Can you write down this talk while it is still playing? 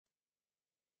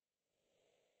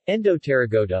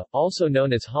Endopterygota, also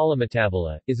known as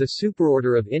Holometabula, is a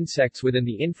superorder of insects within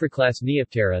the infraclass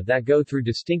Neoptera that go through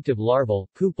distinctive larval,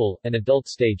 pupal, and adult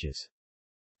stages.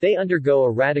 They undergo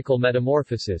a radical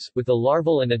metamorphosis, with the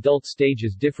larval and adult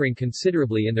stages differing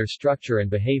considerably in their structure and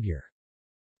behavior.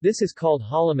 This is called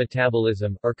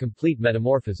holometabolism, or complete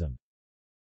metamorphism.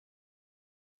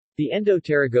 The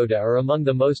Endopterygota are among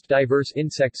the most diverse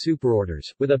insect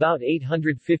superorders, with about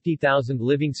 850,000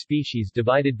 living species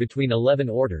divided between 11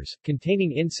 orders,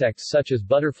 containing insects such as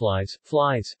butterflies,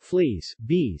 flies, fleas,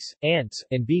 bees, ants,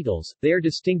 and beetles. They are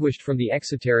distinguished from the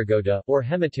Exopterygota, or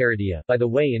Hemipterydia, by the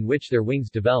way in which their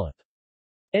wings develop.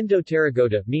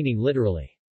 Endopterygota, meaning literally,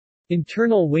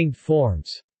 internal winged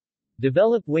forms,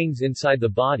 develop wings inside the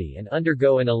body and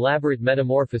undergo an elaborate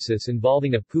metamorphosis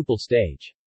involving a pupal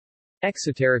stage.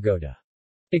 Exopterygota,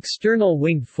 external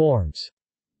winged forms,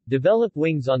 develop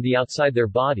wings on the outside their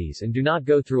bodies and do not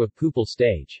go through a pupal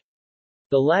stage.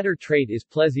 The latter trait is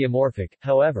plesiomorphic,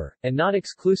 however, and not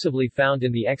exclusively found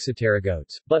in the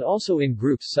exopterygotes, but also in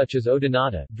groups such as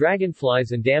Odonata,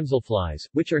 dragonflies and damselflies,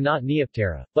 which are not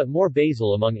Neoptera, but more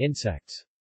basal among insects.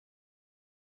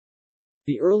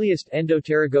 The earliest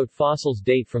endopterygote fossils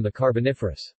date from the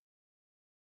Carboniferous.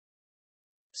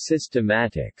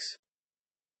 Systematics.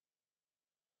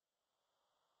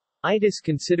 IDIS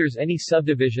considers any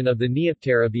subdivision of the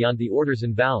Neoptera beyond the orders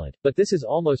invalid, but this is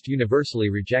almost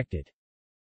universally rejected.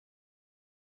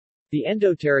 The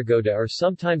Endopterygota are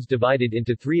sometimes divided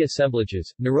into three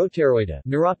assemblages: Neuropteroida,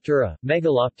 Neuroptera,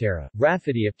 Megaloptera,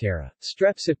 Rhaphidioptera,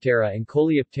 Strepsiptera and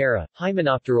Coleoptera,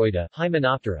 Hymenopteroida,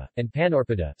 Hymenoptera, and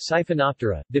Panorpida,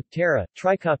 Siphonoptera, Diptera,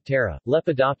 Trichoptera,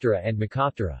 Lepidoptera and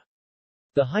Mecoptera.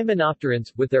 The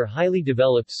hymenopterans, with their highly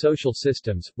developed social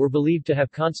systems, were believed to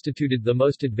have constituted the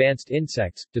most advanced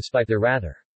insects, despite their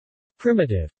rather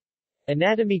primitive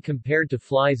anatomy compared to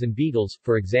flies and beetles,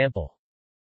 for example.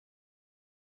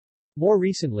 More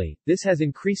recently, this has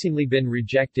increasingly been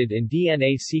rejected and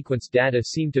DNA sequence data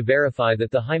seem to verify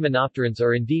that the hymenopterans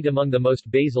are indeed among the most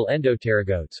basal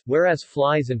endopterygotes, whereas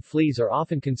flies and fleas are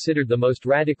often considered the most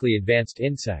radically advanced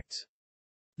insects.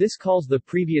 This calls the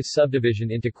previous subdivision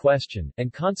into question,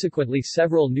 and consequently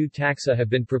several new taxa have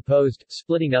been proposed,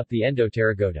 splitting up the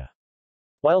Endopterygota.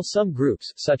 While some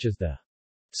groups, such as the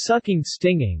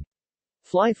sucking-stinging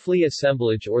fly-flea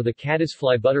assemblage or the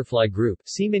caddisfly-butterfly group,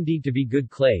 seem indeed to be good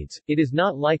clades, it is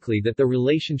not likely that the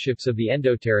relationships of the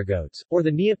endopterygotes, or the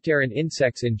neopteran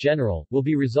insects in general, will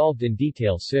be resolved in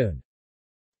detail soon.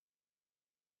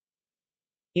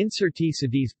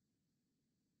 Incerticides.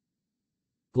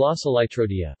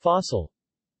 Glossolatrodia, fossil.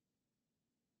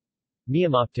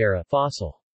 Miomoptera,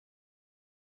 fossil.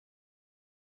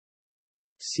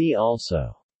 See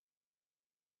also: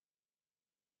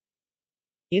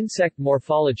 insect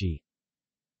morphology,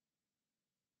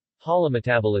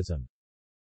 holometabolism.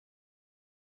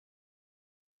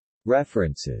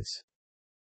 References.